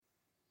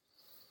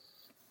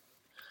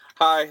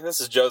Hi, this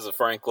is Joseph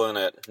Franklin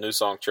at New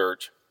Song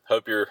Church.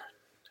 Hope you're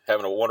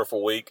having a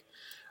wonderful week.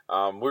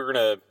 We're going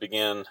to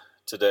begin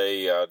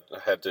today. I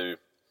had to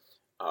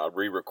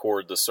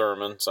re-record the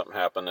sermon. Something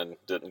happened and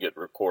didn't get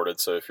recorded.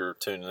 So if you're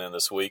tuning in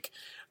this week,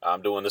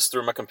 I'm doing this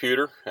through my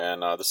computer,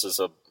 and this is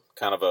a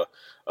kind of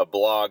a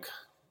blog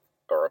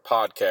or a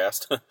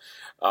podcast.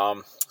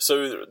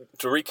 So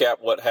to recap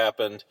what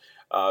happened,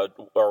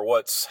 or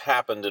what's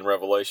happened in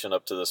Revelation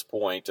up to this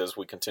point as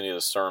we continue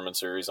the sermon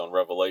series on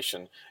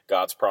Revelation,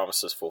 God's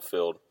promises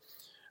fulfilled.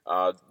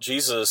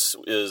 Jesus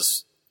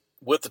is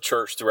with the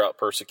church throughout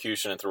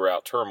persecution and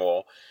throughout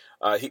turmoil.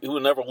 He will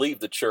never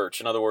leave the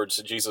church. In other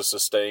words, Jesus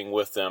is staying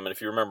with them. And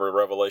if you remember in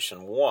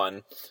Revelation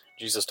 1,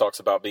 Jesus talks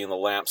about being the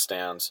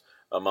lampstands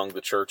among the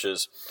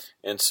churches.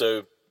 And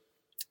so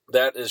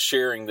that is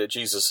sharing that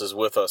Jesus is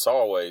with us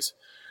always.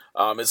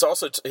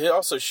 He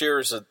also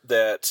shares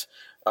that,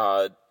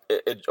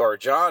 or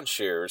John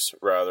shares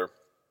rather,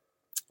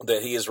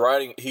 that he is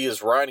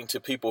writing to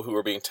people who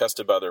are being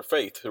tested by their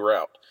faith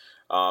throughout.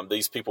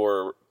 These people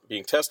are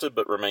being tested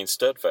but remain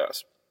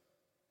steadfast.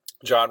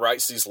 John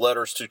writes these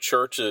letters to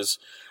churches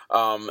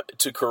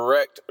to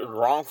correct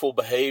wrongful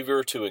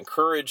behavior, to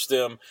encourage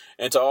them,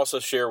 and to also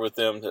share with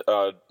them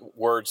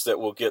words that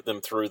will get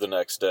them through the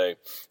next day,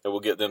 that will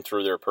get them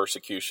through their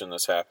persecution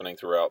that's happening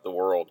throughout the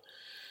world.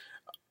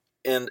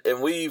 And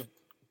we've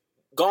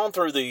gone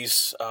through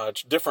these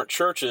different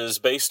churches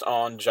based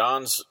on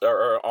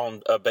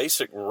on a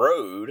basic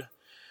road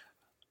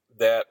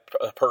that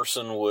a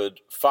person would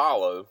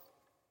follow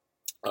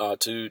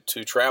to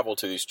travel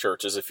to these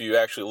churches. If you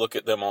actually look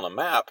at them on a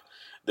map,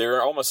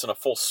 they're almost in a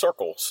full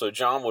circle. So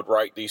John would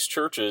write these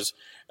churches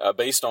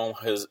based on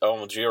his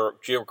own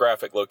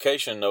geographic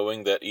location,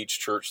 knowing that each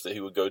church that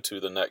he would go to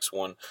the next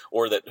one,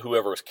 or that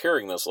whoever was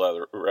carrying this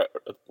letter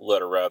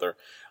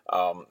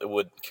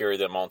would carry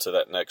them on to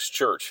that next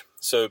church.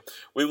 So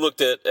we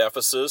looked at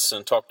Ephesus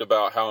and talked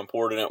about how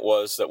important it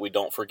was that we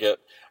don't forget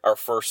our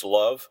first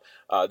love,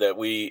 that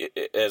we,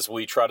 as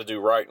we try to do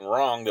right and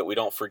wrong, that we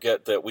don't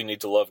forget that we need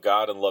to love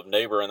God and love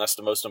neighbor, and that's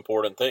the most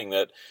important thing,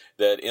 that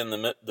in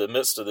the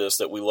midst of this,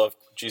 that we love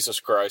Jesus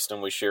Christ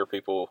and we share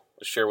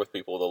with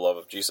people the love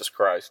of Jesus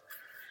Christ.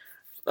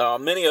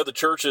 Many other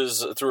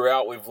churches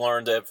throughout, we've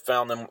learned, have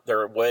found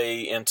their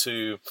way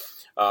into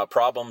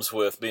problems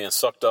with being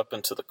sucked up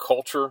into the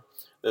culture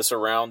that's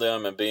around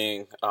them and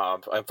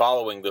and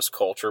following this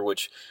culture,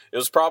 which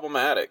is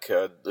problematic.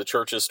 The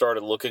churches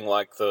started looking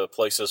like the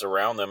places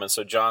around them, and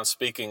so John's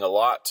speaking a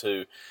lot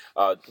to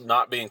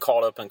not being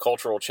caught up in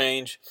cultural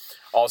change.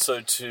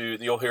 Also,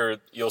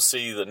 you'll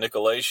see the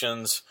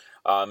Nicolaitans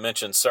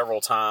mentioned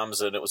several times,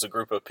 and it was a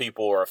group of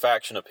people or a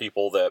faction of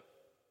people that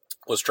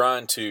was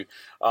trying to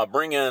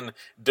bring in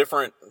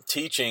different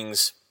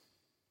teachings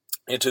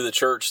into the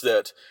church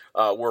that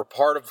were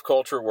part of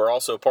culture, were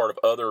also part of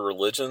other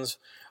religions.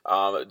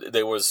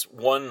 There was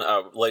one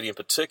lady in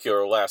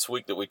particular last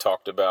week that we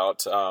talked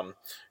about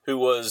who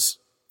was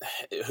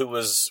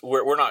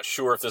we're not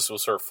sure if this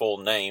was her full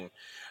name,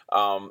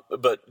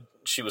 but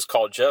she was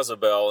called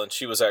Jezebel, and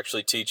she was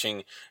actually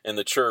teaching in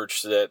the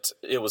church that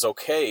it was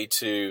okay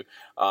to,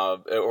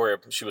 or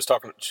she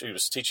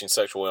was teaching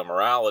sexual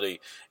immorality.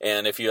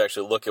 And if you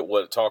actually look at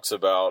what it talks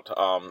about,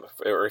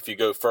 or if you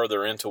go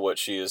further into what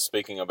she is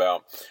speaking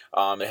about,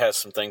 it has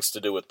some things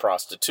to do with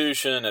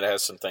prostitution. It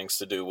has some things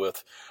to do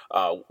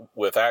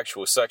with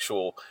actual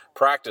sexual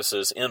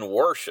practices in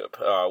worship,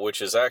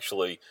 which is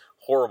actually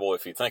horrible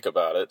if you think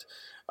about it.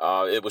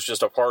 It was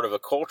just a part of a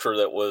culture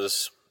that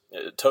was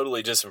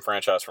totally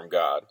disenfranchised from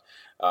God.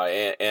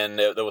 And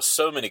there was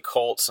so many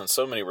cults and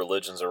so many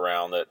religions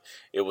around that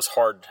it was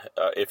hard,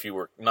 if you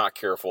were not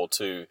careful,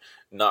 to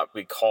not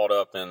be caught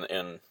up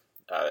in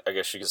I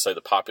guess you could say, the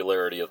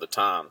popularity of the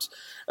times.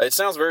 It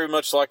sounds very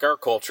much like our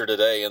culture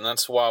today, and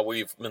that's why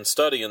we've been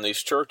studying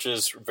these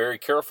churches very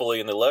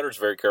carefully and the letters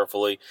very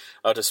carefully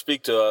to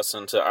speak to us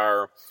and to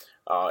our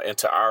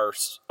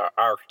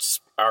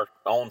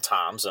own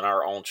times and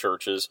our own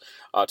churches,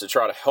 to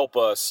try to help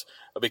us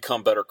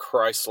become better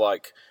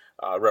Christ-like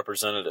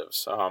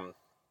representatives.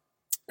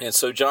 And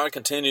so John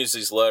continues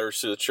these letters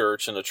to the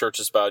church and the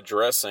churches by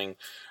addressing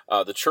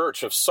the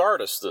church of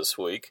Sardis this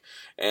week.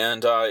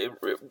 And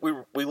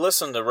we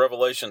listened to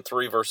Revelation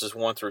 3, verses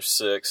 1 through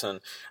 6, and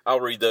I'll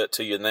read that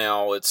to you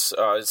now. It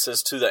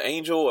says, "To the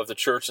angel of the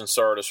church in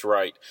Sardis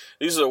write,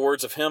 these are the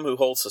words of him who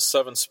holds the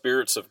seven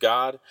spirits of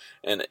God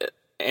and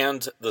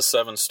the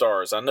seven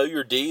stars. I know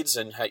your deeds,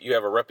 and you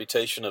have a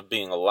reputation of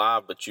being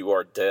alive, but you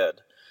are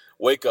dead.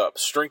 Wake up,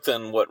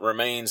 strengthen what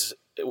remains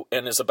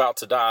and is about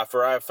to die,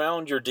 for I have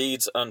found your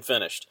deeds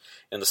unfinished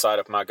in the sight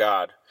of my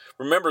God.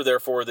 Remember,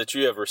 therefore, that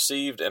you have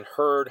received and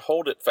heard,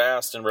 hold it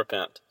fast and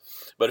repent.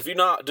 But if you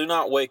do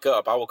not wake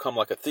up, I will come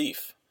like a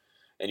thief,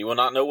 and you will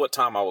not know what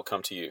time I will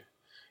come to you.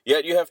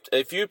 Yet you have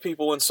a few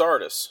people in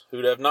Sardis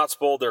who have not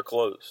spoiled their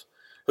clothes,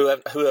 who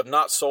have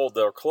not sold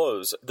their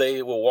clothes.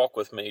 They will walk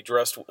with me,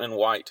 dressed in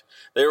white.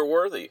 They are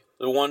worthy.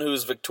 The one who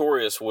is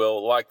victorious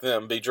will, like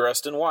them, be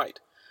dressed in white.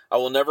 I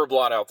will never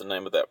blot out the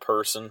name of that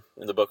person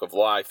in the book of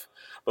life,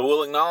 but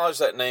will acknowledge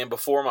that name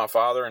before my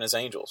Father and his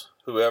angels.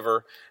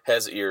 Whoever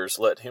has ears,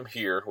 let him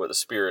hear what the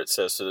Spirit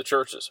says to the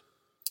churches.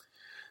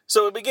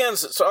 So it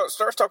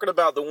starts talking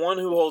about the one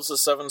who holds the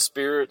seven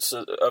spirits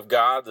of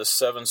God, the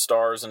seven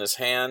stars in his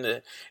hand.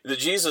 That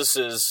Jesus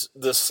is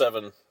this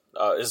seven,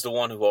 is the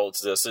one who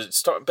holds this.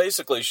 It's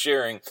basically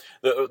sharing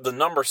the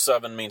number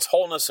seven means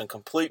wholeness and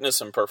completeness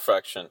and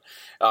perfection.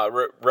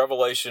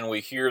 Revelation,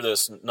 we hear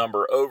this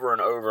number over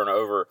and over and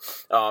over.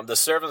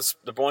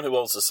 The one who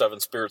holds the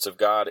seven spirits of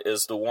God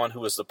is the one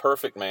who is the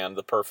perfect man,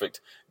 the perfect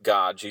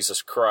God,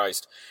 Jesus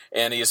Christ.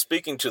 And he is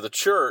speaking to the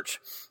church.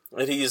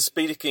 And he is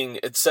speaking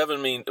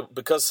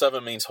because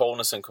seven means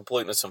wholeness and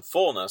completeness and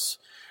fullness.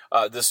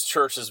 This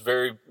church is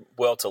very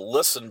well to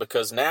listen,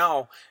 because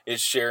now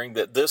it's sharing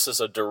that this is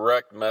a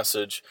direct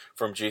message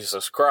from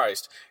Jesus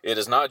Christ. It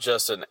is not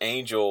just an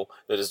angel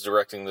that is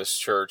directing this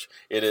church.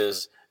 It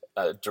is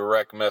a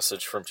direct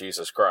message from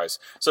Jesus Christ.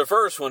 So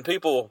first, when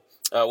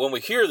we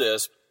hear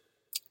this,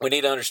 we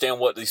need to understand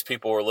what these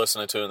people are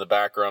listening to in the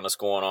background that's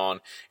going on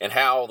and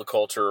how the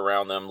culture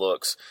around them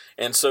looks.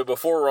 And so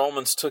before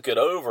Romans took it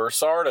over,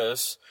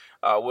 Sardis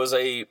was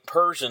a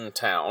Persian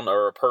town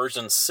or a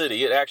Persian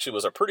city. It actually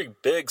was a pretty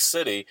big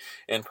city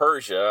in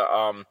Persia.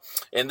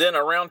 And then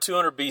around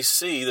 200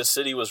 BC, the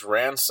city was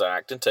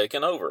ransacked and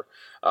taken over.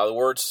 The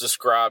words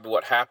described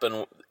what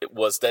happened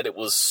was that it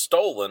was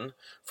stolen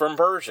from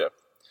Persia.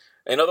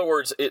 In other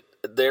words,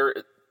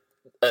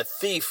 a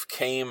thief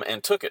came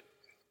and took it.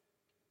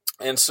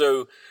 And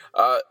so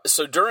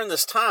during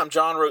this time,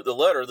 John wrote the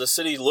letter. The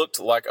city looked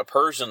like a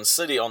Persian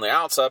city on the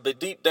outside, but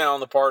deep down,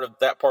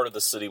 that part of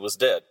the city was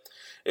dead.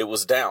 It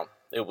was down.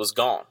 It was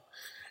gone.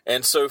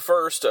 And so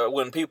first,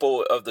 when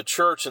people of the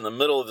church in the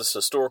middle of this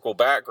historical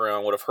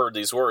background would have heard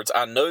these words,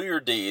 I know your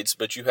deeds,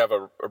 but you have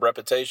a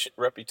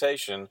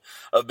reputation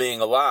of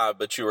being alive,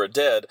 but you are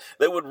dead,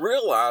 they would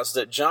realize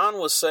that John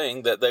was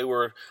saying that they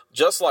were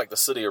just like the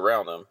city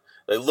around them.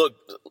 They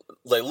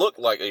looked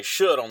like they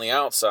should on the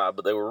outside,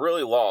 but they were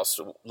really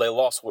lost. They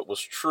lost what was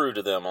true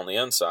to them on the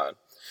inside.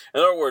 In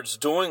other words,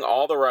 doing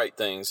all the right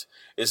things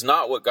is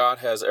not what God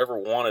has ever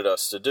wanted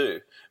us to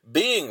do.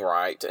 Being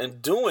right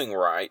and doing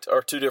right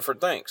are two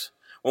different things.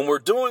 When we're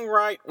doing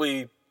right,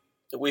 we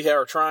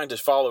are trying to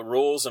follow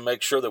rules and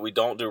make sure that we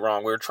don't do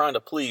wrong. We're trying to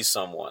please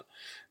someone.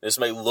 This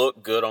may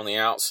look good on the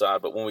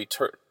outside, but when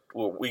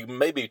we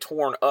may be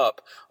torn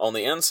up on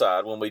the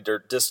inside when we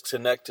are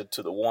disconnected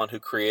to the one who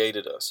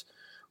created us.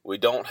 We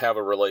don't have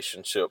a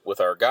relationship with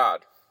our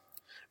God.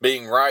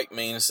 Being right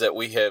means that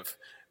we have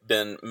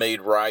been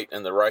made right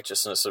in the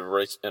righteousness of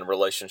in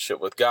relationship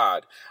with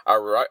God.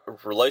 Our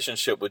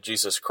relationship with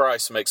Jesus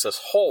Christ makes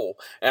us whole,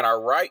 and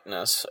our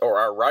rightness or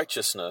our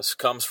righteousness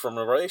comes from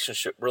a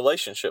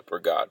relationship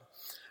with God.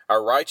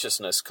 Our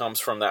righteousness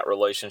comes from that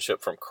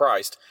relationship from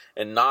Christ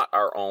and not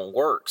our own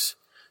works.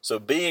 So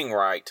being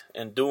right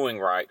and doing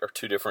right are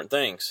two different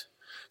things.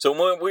 So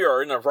when we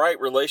are in a right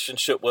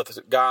relationship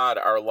with God,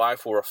 our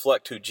life will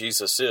reflect who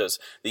Jesus is.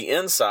 The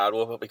inside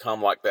will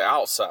become like the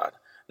outside.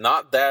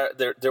 Not that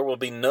there will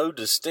be no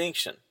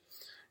distinction.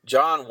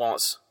 John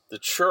wants the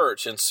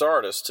church in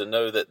Sardis to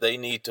know that they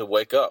need to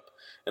wake up.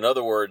 In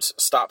other words,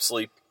 stop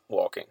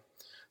sleepwalking.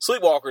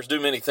 Sleepwalkers do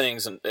many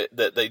things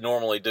that they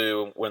normally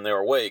do when they're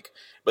awake,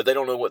 but they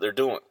don't know what they're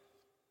doing.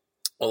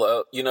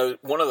 Well,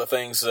 one of the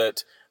things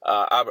that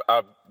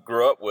I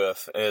grew up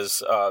with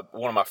is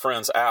one of my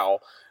friends,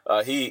 Al.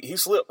 He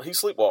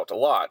sleepwalked a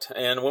lot,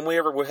 and when we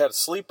had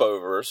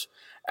sleepovers,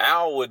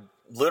 Al would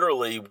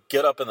literally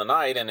get up in the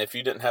night, and if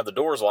you didn't have the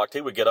doors locked, he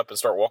would get up and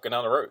start walking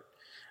down the road.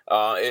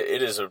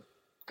 It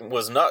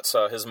was nuts.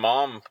 His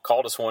mom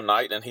called us one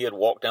night, and he had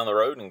walked down the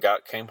road and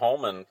came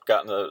home and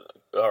got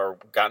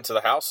into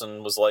the house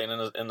and was laying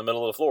in the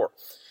middle of the floor.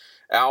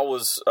 Al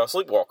was a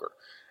sleepwalker,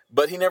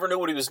 but he never knew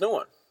what he was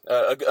doing.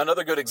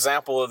 Another good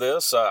example of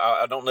this,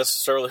 I don't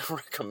necessarily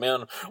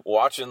recommend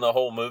watching the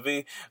whole movie.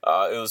 It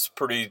was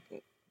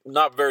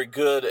not very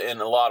good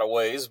in a lot of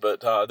ways,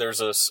 but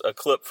there's a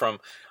clip from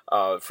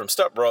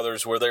Step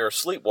Brothers where they are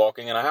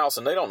sleepwalking in a house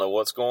and they don't know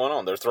what's going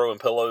on. They're throwing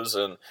pillows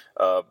in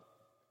an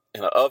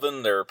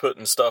oven. They're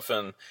putting stuff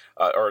in,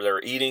 or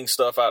they're eating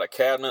stuff out of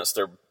cabinets.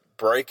 They're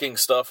breaking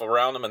stuff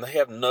around them, and they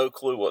have no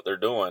clue what they're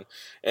doing.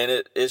 And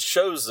it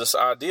shows this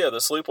idea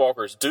that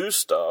sleepwalkers do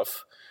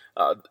stuff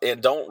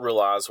and don't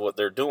realize what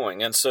they're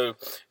doing. And so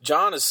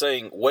John is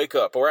saying, wake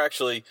up. Or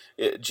actually,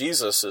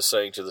 Jesus is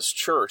saying to this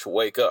church,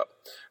 wake up.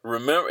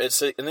 Remember, and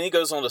then he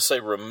goes on to say,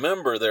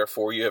 remember,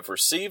 therefore, you have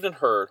received and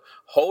heard,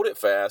 hold it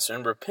fast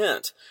and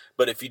repent.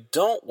 But if you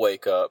don't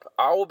wake up,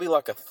 I will be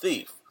like a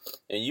thief,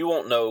 and you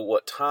won't know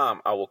what time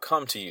I will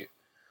come to you.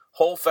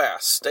 Hold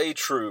fast, stay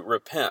true,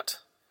 repent.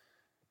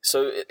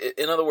 So,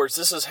 in other words,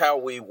 this is how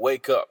we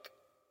wake up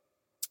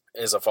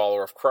as a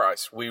follower of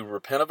Christ. We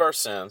repent of our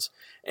sins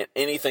and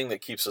anything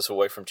that keeps us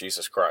away from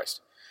Jesus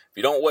Christ. If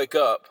you don't wake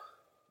up,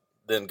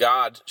 then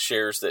God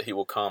shares that he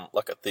will come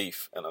like a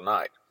thief in the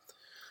night.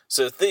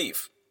 So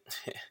thief,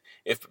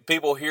 if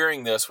people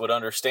hearing this would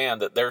understand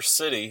that their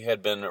city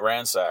had been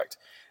ransacked,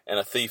 and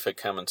a thief had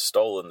come and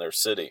stolen their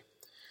city.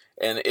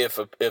 And if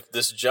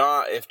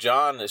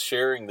John is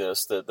sharing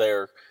this, that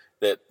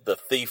the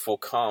thief will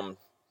come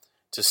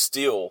to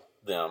steal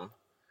them,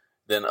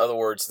 then in other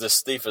words,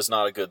 this thief is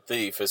not a good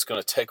thief. It's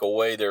going to take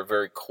away their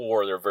very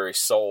core, their very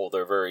soul,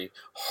 their very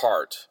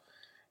heart.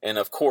 And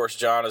of course,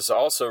 John is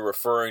also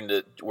referring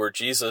to where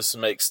Jesus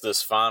makes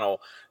this final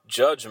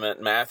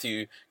judgment.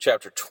 Matthew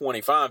chapter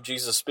 25,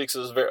 Jesus speaks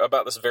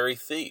about this very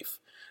thief.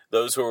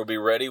 Those who will be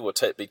ready will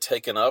be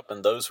taken up,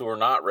 and those who are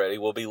not ready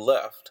will be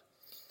left.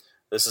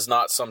 This is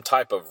not some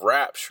type of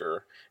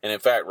rapture, and in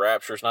fact,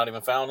 rapture is not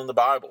even found in the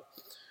Bible.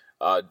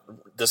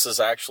 This is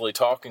actually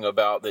talking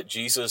about that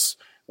Jesus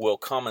will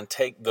come and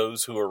take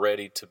those who are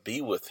ready to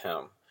be with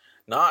him.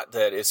 Not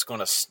that he's going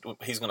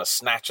to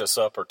snatch us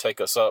up or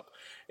take us up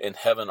in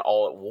heaven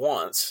all at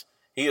once.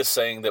 He is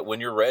saying that when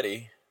you're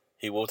ready,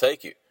 he will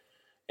take you.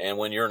 And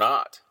when you're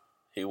not,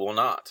 he will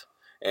not.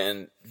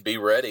 And be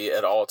ready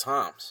at all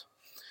times.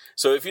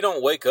 So if you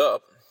don't wake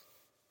up,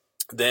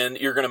 then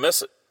you're going to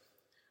miss it.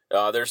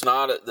 There's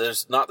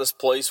not this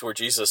place where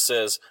Jesus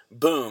says,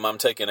 boom, I'm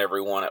taking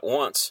everyone at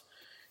once.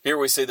 Here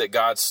we see that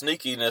God's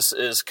sneakiness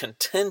is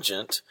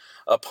contingent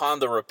upon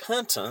the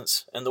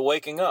repentance and the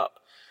waking up.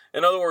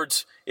 In other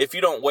words, if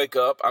you don't wake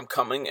up, I'm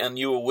coming and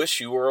you will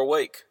wish you were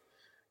awake.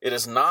 It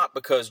is not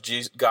because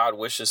God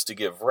wishes to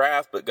give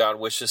wrath, but God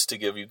wishes to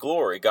give you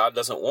glory. God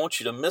doesn't want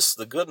you to miss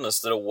the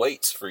goodness that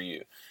awaits for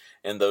you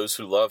and those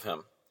who love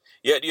him.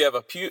 Yet you have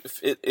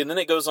and then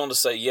it goes on to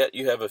say, yet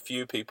you have a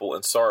few people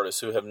in Sardis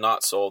who have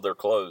not sold their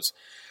clothes.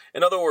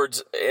 In other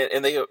words,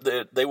 and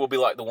they will be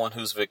like the one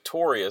who's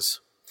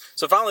victorious.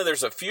 So finally,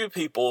 there's a few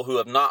people who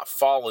have not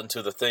fallen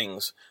to the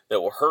things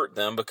that will hurt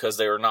them because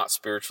they are not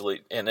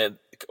spiritually,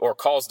 or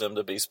cause them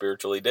to be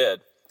spiritually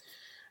dead.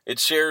 It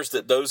shares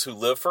that those who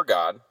live for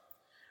God,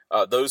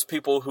 those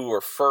people who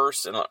are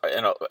first and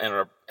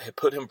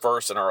put him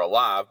first and are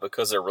alive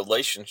because their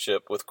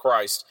relationship with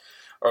Christ,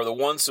 are the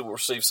ones who will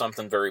receive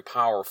something very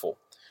powerful.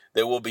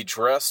 They will be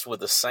dressed with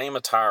the same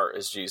attire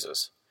as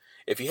Jesus.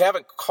 If you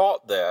haven't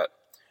caught that,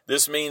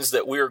 this means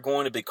that we are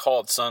going to be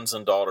called sons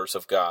and daughters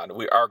of God.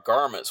 Our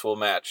garments will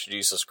match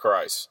Jesus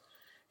Christ.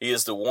 He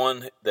is the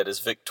one that is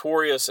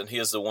victorious, and he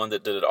is the one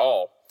that did it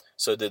all,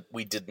 so that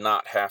we did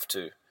not have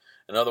to.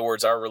 In other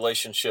words, our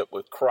relationship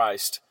with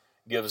Christ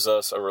gives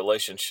us a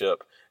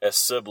relationship as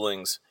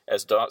siblings,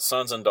 as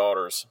sons and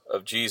daughters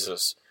of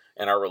Jesus,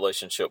 and our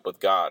relationship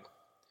with God.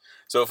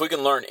 So if we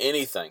can learn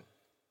anything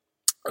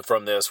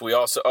from this, we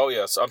also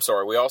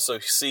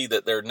see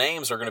that their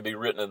names are going to be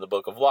written in the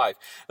book of life.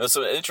 And that's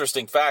an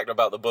interesting fact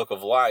about the book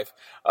of life.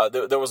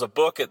 There was a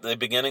book at the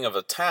beginning of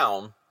a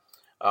town.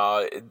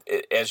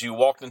 As you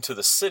walked into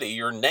the city,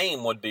 your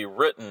name would be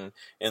written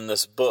in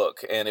this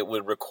book, and it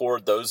would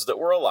record those that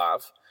were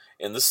alive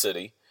in the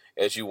city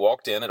as you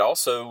walked in. It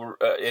also,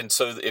 and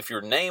so if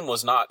your name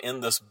was not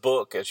in this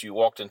book as you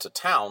walked into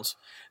towns,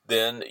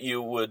 then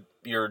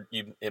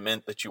it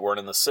meant that you weren't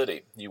in the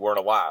city, you weren't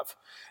alive.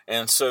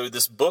 And so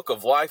this book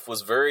of life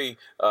was very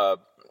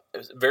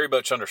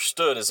much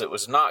understood as it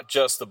was not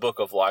just the book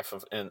of life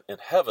in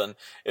heaven.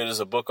 It is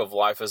a book of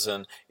life as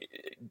in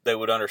they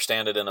would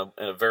understand it in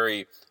a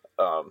very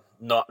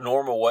not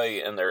normal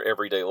way in their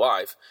everyday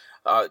life.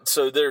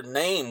 So their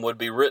name would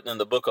be written in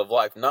the book of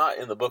life, not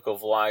in the book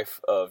of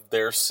life of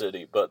their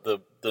city, but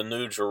the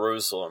New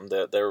Jerusalem,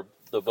 the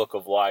book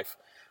of life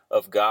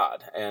of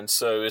God. And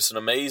so it's an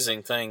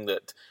amazing thing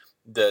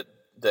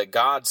that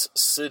God's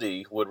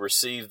city would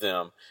receive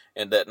them,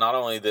 and that not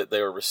only that they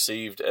are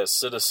received as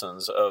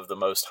citizens of the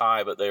Most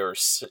High, but they are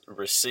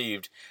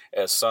received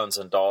as sons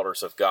and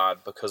daughters of God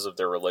because of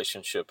their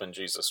relationship in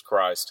Jesus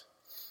Christ.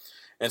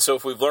 And so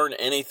if we've learned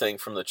anything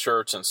from the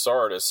church in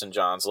Sardis in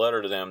John's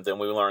letter to them, then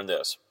we learn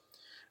this.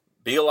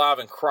 Be alive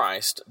in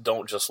Christ,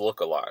 don't just look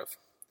alive.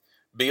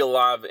 Be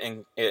alive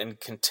in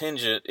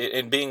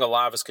being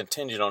alive is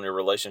contingent on your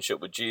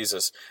relationship with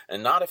Jesus,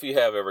 and not if you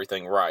have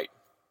everything right.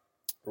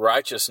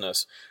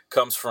 Righteousness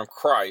comes from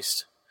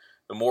Christ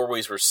the more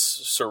we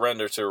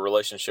surrender to a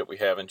relationship we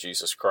have in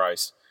Jesus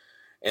Christ,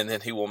 and then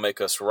he will make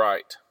us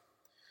right.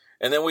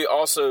 And then we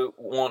also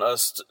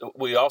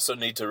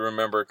need to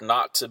remember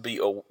not to be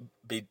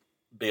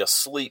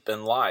asleep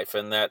in life,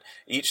 and that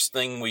each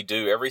thing we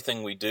do,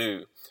 everything we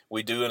do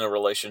in a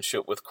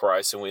relationship with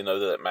Christ, and we know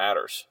that it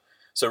matters.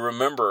 So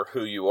remember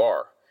who you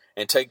are,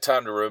 and take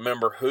time to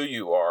remember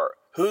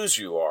whose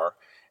you are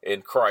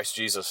in Christ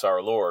Jesus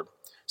our Lord,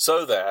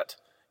 so that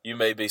you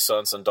may be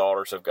sons and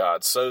daughters of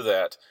God, so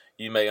that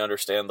you may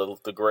understand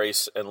the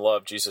grace and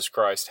love Jesus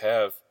Christ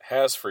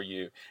has for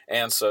you,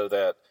 and so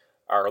that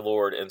our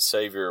Lord and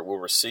Savior will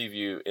receive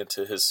you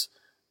into his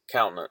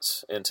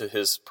countenance, into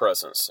his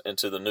presence,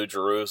 into the New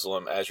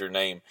Jerusalem as your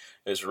name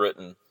is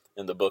written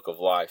in the book of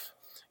life.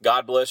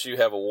 God bless you.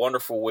 Have a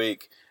wonderful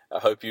week. I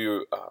hope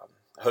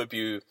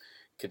you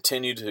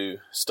continue to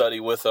study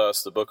with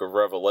us the book of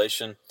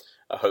Revelation.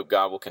 I hope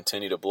God will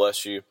continue to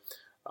bless you.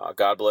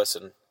 God bless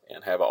and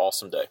have an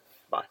awesome day.